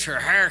and takes her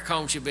hair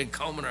comb. She'd been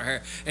combing her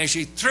hair, and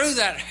she threw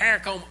that hair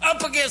comb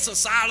up against the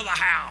side of the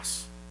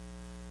house.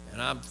 And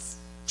I'm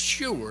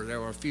sure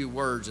there were a few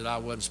words that I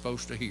wasn't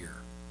supposed to hear.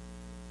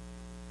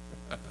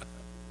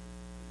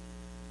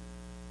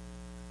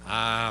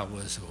 I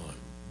was going,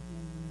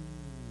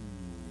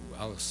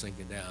 I was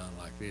sinking down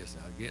like this.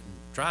 I was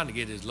trying to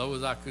get as low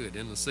as I could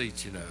in the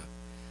seats, you know.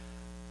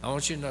 I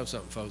want you to know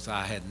something, folks.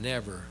 I had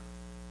never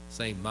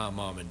seen my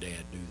mom and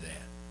dad do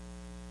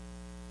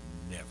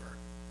that. Never.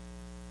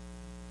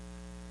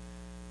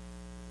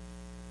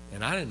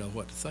 And I didn't know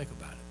what to think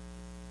about it.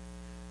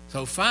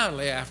 So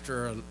finally,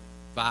 after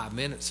 5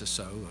 minutes or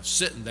so of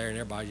sitting there and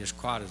everybody just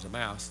quiet as a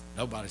mouse,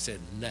 nobody said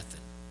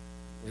nothing.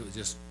 It was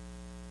just,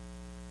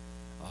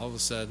 all of a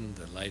sudden,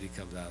 the lady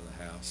comes out of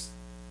the house.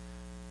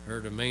 Her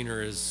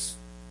demeanor is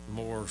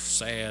more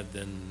sad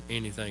than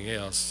anything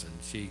else, and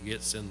she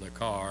gets in the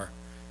car.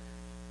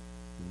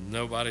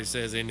 Nobody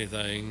says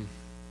anything,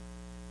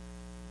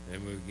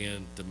 and we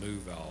begin to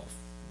move off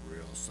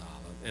real silent.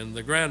 And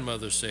the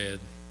grandmother said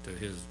to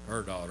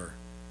her daughter,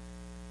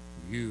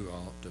 "You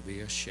ought to be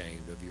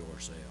ashamed of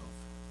yourself."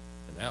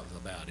 And that was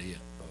about it,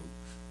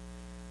 folks.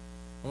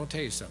 I want to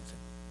tell you something.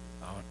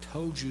 I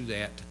told you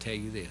that to tell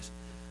you this.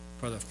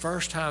 For the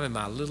first time in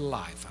my little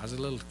life, I was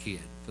a little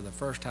kid, for the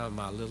first time in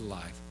my little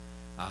life,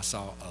 I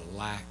saw a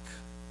lack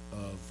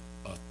of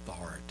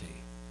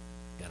authority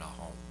in a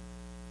home.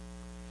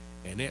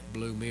 And it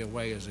blew me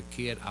away as a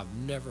kid. I've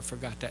never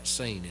forgot that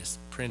scene. It's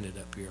printed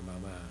up here in my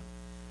mind.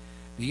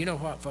 Do you know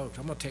what, folks?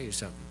 I'm going to tell you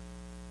something.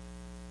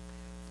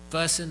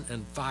 Fussing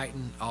and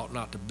fighting ought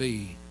not to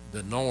be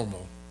the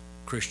normal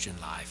Christian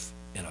life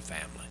in a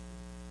family.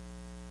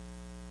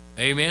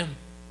 Amen?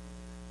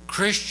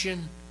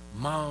 Christian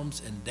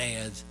moms and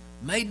dads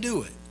may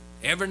do it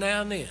every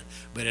now and then,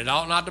 but it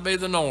ought not to be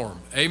the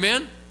norm.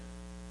 Amen?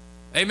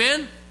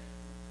 Amen?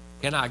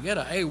 Can I get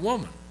an A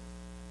woman?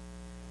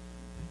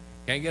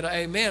 Can't get an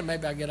amen,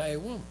 maybe I get an A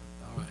woman.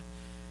 All right.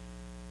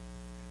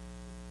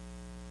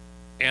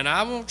 And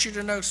I want you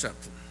to know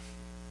something.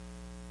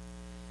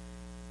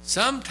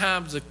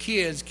 Sometimes the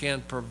kids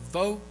can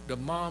provoke the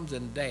moms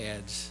and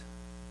dads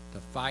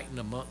to fighting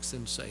amongst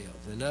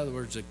themselves. In other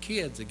words, the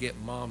kids will get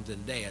moms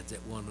and dads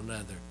at one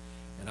another.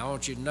 And I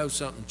want you to know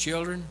something,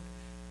 children.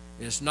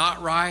 It's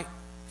not right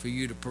for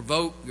you to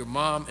provoke your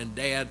mom and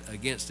dad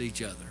against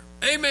each other.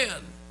 Amen.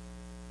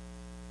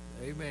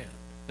 Amen.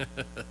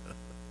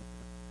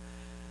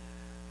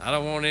 I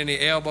don't want any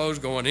elbows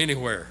going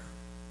anywhere.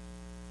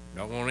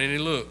 Don't want any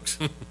looks.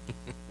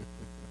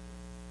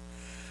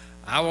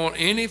 I want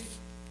any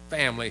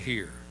family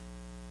here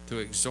to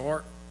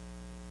exhort.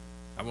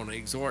 I want to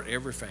exhort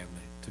every family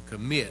to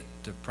commit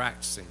to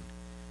practicing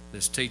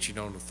this teaching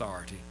on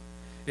authority.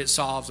 It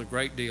solves a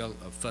great deal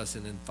of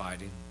fussing and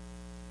fighting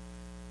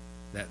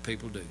that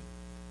people do.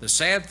 The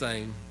sad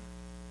thing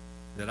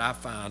that I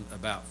find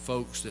about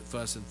folks that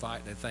fuss and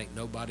fight, they think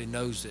nobody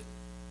knows it.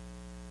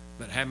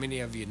 But how many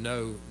of you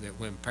know that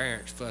when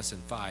parents fuss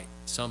and fight,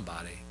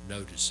 somebody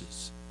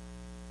notices?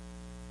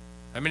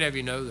 How many of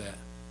you know that?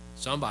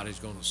 Somebody's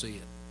going to see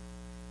it.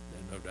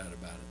 There's no doubt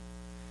about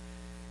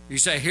it. You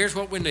say, here's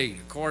what we need.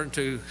 According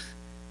to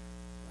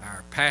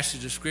our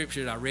passage of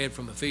Scripture I read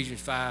from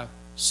Ephesians 5,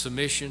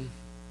 submission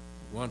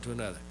one to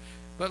another.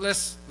 But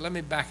let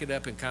me back it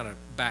up and kind of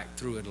back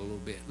through it a little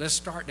bit. Let's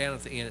start down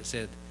at the end. It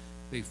said,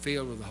 be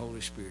filled with the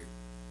Holy Spirit.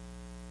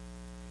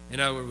 In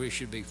other words, we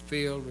should be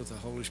filled with the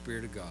Holy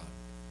Spirit of God.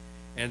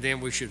 And then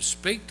we should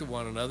speak to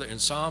one another in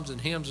psalms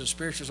and hymns and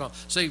spiritual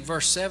songs. See,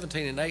 verse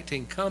 17 and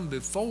 18 come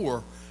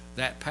before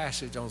that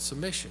passage on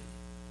submission.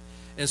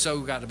 And so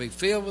we've got to be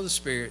filled with the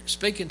Spirit,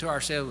 speaking to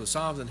ourselves with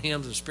psalms and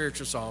hymns and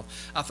spiritual songs.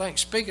 I think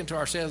speaking to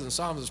ourselves in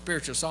psalms and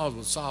spiritual songs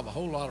would solve a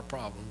whole lot of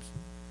problems.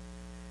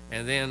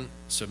 And then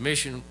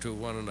submission to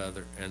one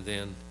another, and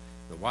then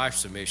the wife's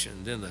submission,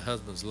 and then the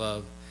husband's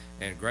love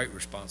and great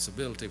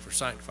responsibility for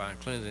sanctifying,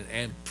 cleansing,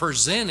 and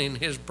presenting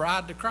his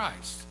bride to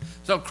Christ.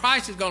 So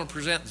Christ is going to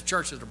present the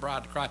church as a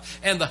bride to Christ,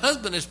 and the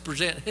husband is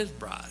presenting his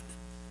bride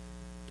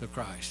to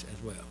Christ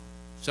as well.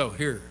 So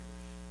here,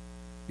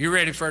 you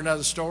ready for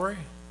another story?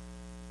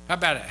 How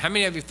about it? How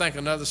many of you think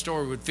another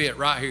story would fit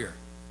right here?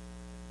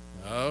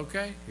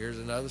 Okay, here's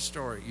another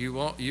story.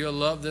 You'll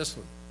love this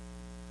one.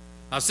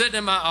 I was sitting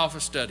in my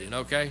office studying,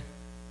 okay?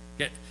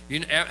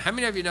 How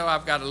many of you know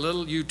I've got a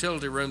little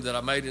utility room that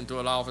I made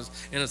into an office,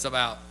 and it's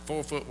about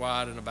 4 foot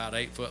wide and about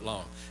 8 foot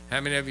long?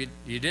 How many of you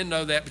didn't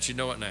know that, but you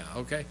know it now,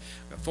 okay?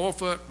 4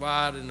 foot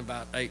wide and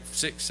about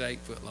 6 to 8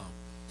 foot long.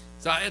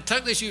 So I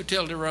took this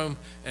utility room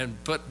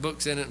and put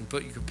books in it and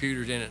put your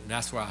computers in it, and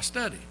that's where I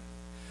study.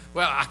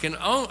 Well, I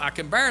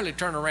can barely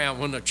turn around.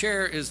 When the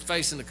chair is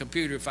facing the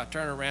computer, if I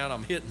turn around,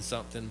 I'm hitting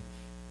something,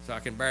 so I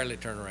can barely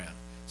turn around.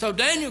 So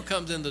Daniel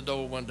comes in the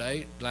door one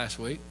day last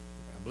week,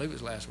 I believe it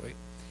was last week,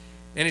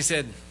 and he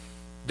said,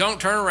 don't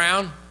turn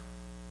around.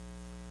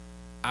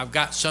 I've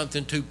got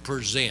something to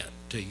present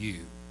to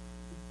you.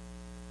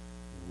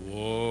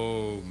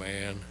 Whoa,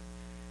 man.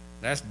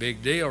 That's a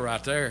big deal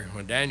right there.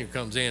 When Daniel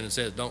comes in and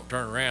says, don't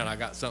turn around, I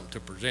got something to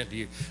present to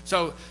you.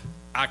 So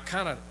I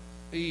kind of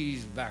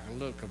eased back a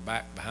little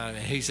back behind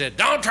him. He said,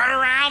 don't turn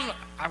around.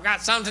 I've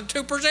got something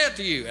to present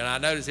to you. And I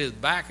noticed his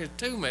back is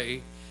to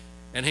me,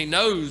 and he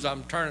knows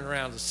I'm turning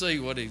around to see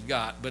what he's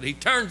got. But he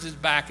turns his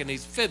back, and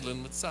he's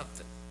fiddling with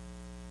something.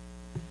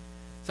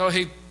 So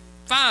he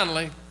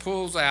finally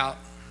pulls out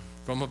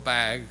from a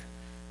bag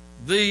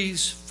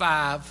these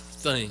 5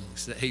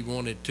 things that he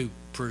wanted to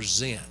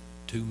present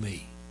to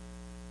me.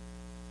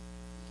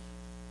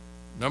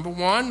 Number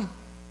 1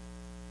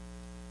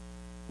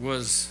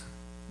 was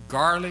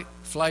garlic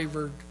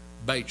flavored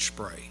bait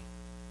spray.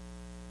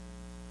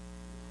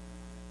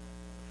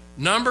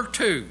 Number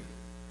 2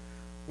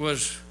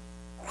 was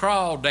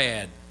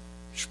Crawdad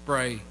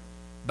spray,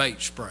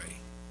 bait spray.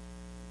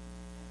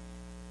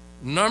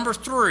 Number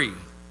 3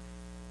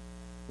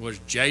 was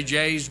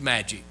JJ's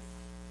Magic.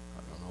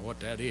 I don't know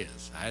what that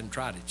is. I hadn't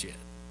tried it yet.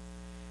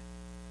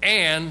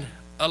 And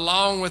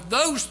along with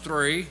those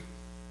 3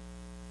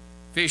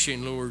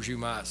 fishing lures, you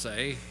might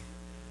say,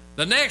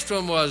 the next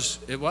one was,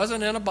 it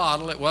wasn't in a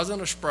bottle, it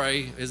wasn't a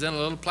spray, it was in a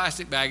little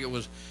plastic bag. It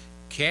was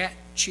cat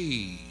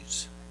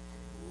cheese.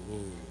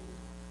 Ooh.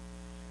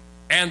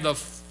 And the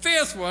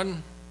 5th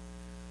one,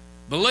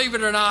 believe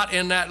it or not,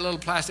 in that little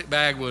plastic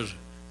bag was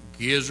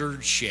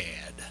gizzard shad.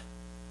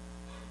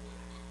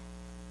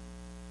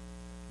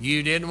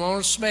 You didn't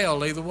want to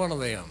smell either one of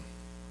them.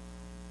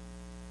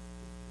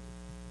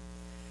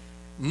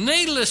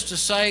 Needless to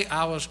say,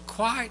 I was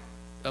quite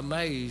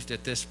amazed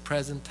at this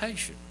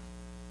presentation.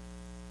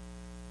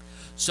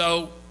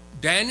 So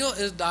Daniel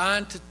is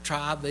dying to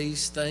try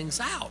these things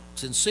out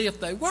and see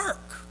if they work.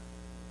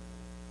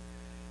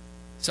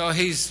 So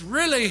he's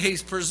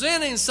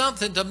presenting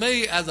something to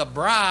me as a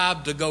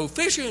bribe to go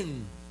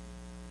fishing.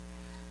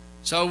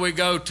 So we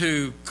go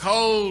to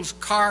Cole's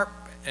Carp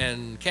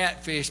and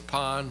Catfish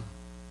Pond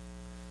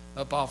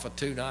up off of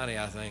 290,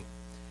 I think.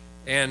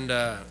 And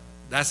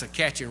that's a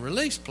catch and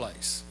release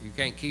place. You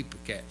can't keep a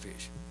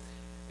catfish.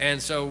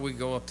 And so we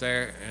go up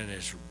there and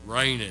it's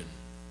raining.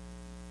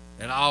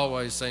 It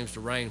always seems to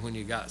rain when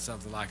you got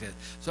something like that.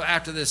 So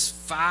after this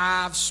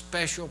 5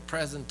 special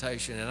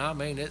presentation, and I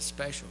mean it's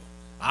special,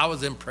 I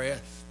was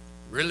impressed,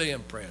 really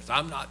impressed.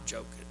 I'm not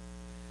joking.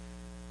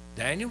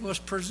 Daniel was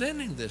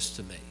presenting this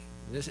to me,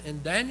 this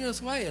in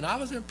Daniel's way, and I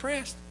was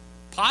impressed,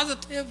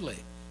 positively.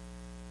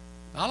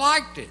 I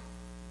liked it.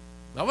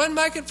 I wasn't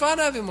making fun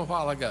of him a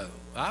while ago.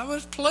 I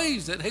was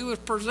pleased that he was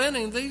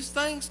presenting these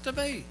things to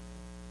me.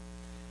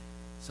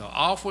 So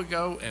off we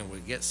go, and we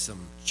get some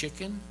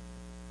chicken,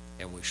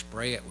 and we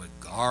spray it with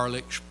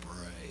garlic spray.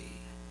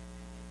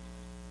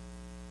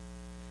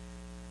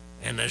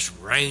 And it's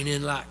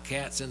raining like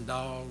cats and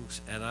dogs,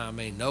 and I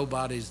mean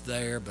nobody's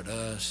there but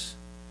us,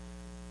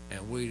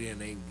 and we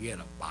didn't even get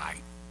a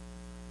bite.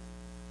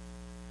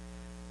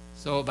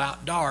 So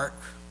about dark,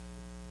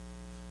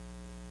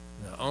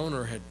 the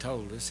owner had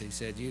told us, he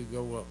said, you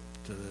go up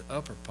to the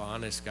upper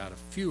pond, it's got a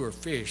fewer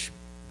fish,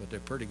 but they're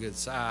pretty good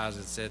size,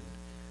 and said,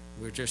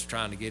 we're just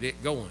trying to get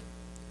it going.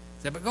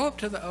 He said, but go up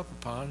to the upper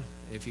pond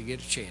if you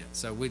get a chance.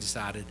 So we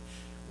decided,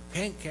 we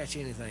can't catch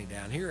anything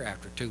down here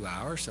after 2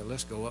 hours, so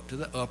let's go up to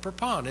the upper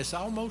pond. It's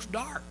almost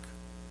dark.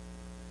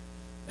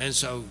 And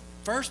so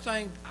first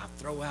thing, I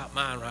throw out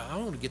mine, I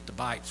want to get the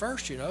bite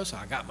first, you know, so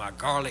I got my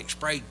garlic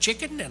sprayed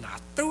chicken and I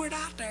threw it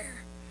out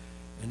there.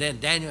 And then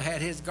Daniel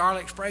had his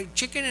garlic sprayed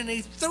chicken and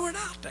he threw it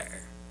out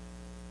there.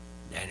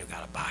 Daniel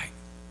got a bite.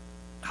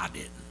 I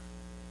didn't.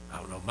 I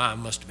don't know, mine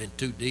must have been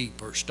too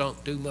deep or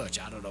stunk too much.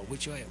 I don't know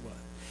which way it was.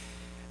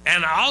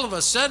 And all of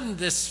a sudden,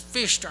 this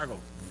fish started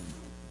going.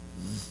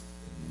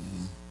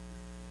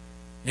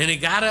 And he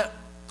got up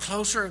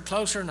closer and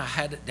closer, and I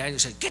had it. Daniel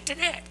said, get the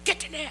net, get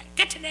the net,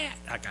 get the net.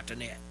 I got the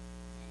net.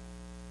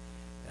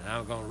 And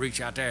I'm going to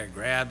reach out there and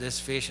grab this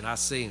fish, and I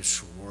see him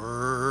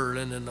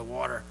swirling in the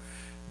water.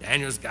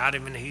 Daniel's got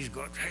him, and he's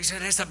going, he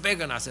said, it's a big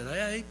one. I said,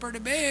 yeah, he's pretty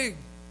big.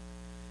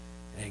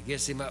 And he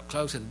gets him up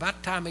close, and by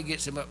the time he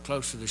gets him up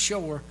close to the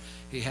shore,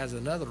 he has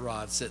another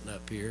rod sitting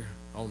up here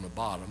on the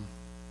bottom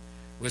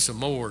with some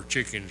more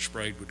chicken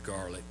sprayed with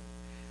garlic.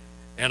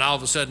 And all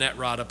of a sudden, that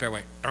rod up there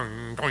went,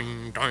 ding,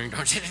 ding, ding,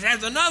 ding.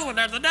 There's another one,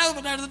 there's another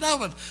one, there's another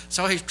one.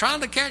 So he's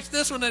trying to catch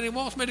this one, and he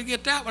wants me to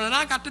get that one, and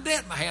I got the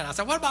net in my hand. I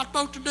said, what am I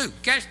supposed to do?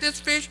 Catch this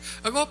fish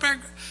or go up there?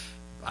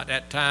 By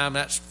that time,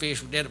 that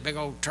fish did a big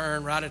old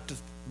turn right at the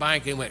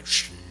bank and went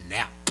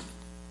snap.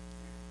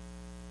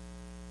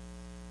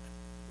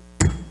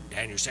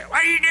 Daniel said,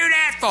 what do you do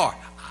that for?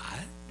 I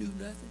didn't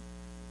do nothing.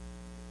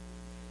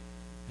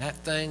 That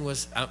thing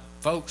was,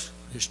 folks,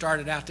 it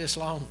started out this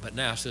long, but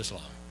now it's this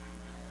long.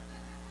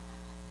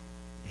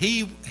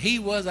 He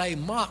was a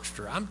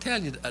monster. I'm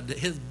telling you,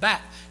 his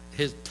back,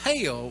 his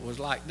tail was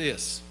like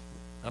this.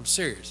 I'm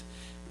serious.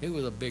 He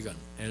was a big one.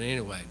 And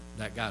anyway,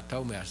 that guy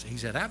told me, he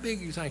said, how big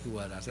do you think he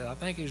was? I said, I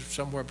think he's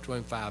somewhere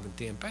between 5 and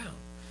 10 pounds.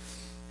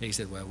 He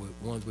said, well,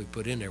 the ones we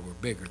put in there were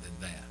bigger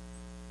than that.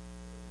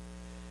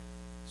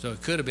 So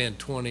it could have been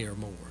 20 or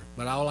more.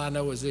 But all I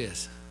know is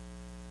this.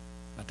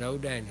 I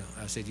told Daniel,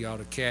 I said, you ought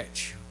to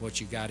catch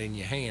what you got in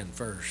your hand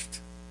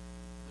first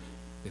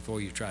before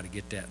you try to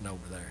get that one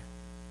over there.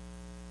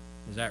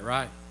 Is that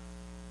right?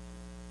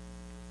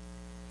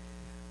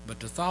 But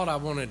the thought I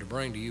wanted to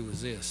bring to you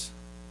was this.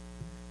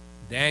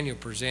 Daniel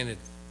presented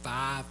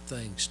 5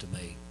 things to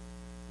me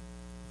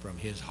from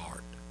his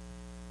heart.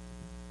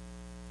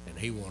 And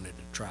he wanted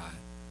to try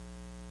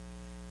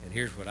it. And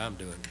here's what I'm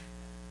doing.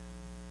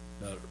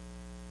 The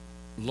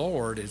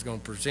Lord is going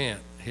to present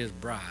his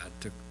bride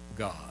to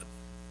God,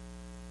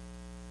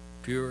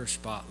 pure,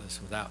 spotless,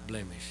 without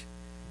blemish.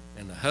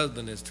 And the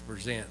husband is to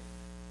present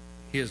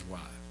his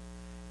wife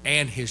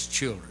and his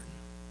children.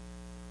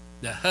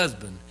 The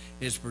husband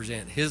is to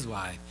present his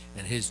wife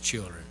and his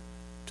children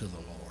to the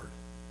Lord,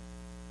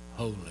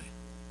 holy,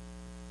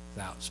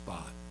 without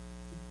spot,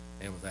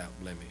 and without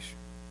blemish.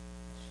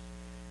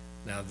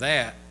 Now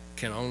that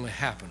can only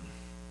happen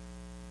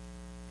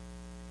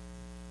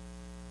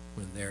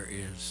when there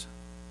is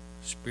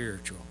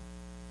spiritual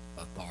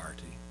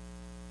authority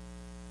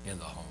in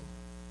the home.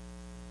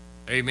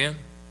 Amen?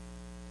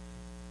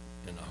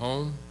 In the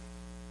home,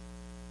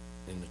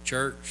 in the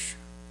church,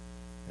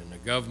 in the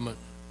government,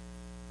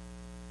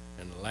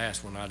 and the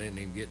last one I didn't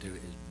even get to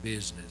is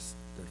business.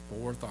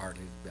 There's 4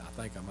 authorities.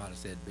 I think I might have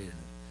said business.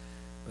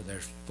 But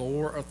there's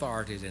 4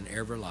 authorities in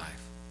every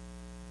life.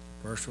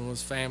 The first one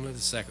was family, the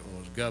second one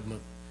was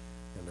government,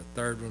 and the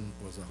third one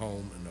was the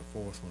home, and the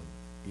fourth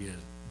one is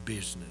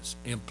business,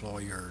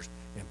 employers,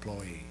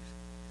 employees.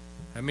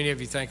 How many of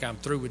you think I'm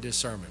through with this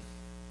sermon?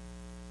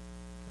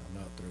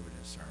 I'm not through with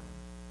this sermon.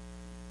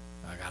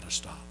 I got to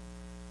stop.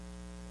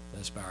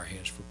 Let's bow our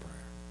heads for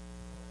prayer.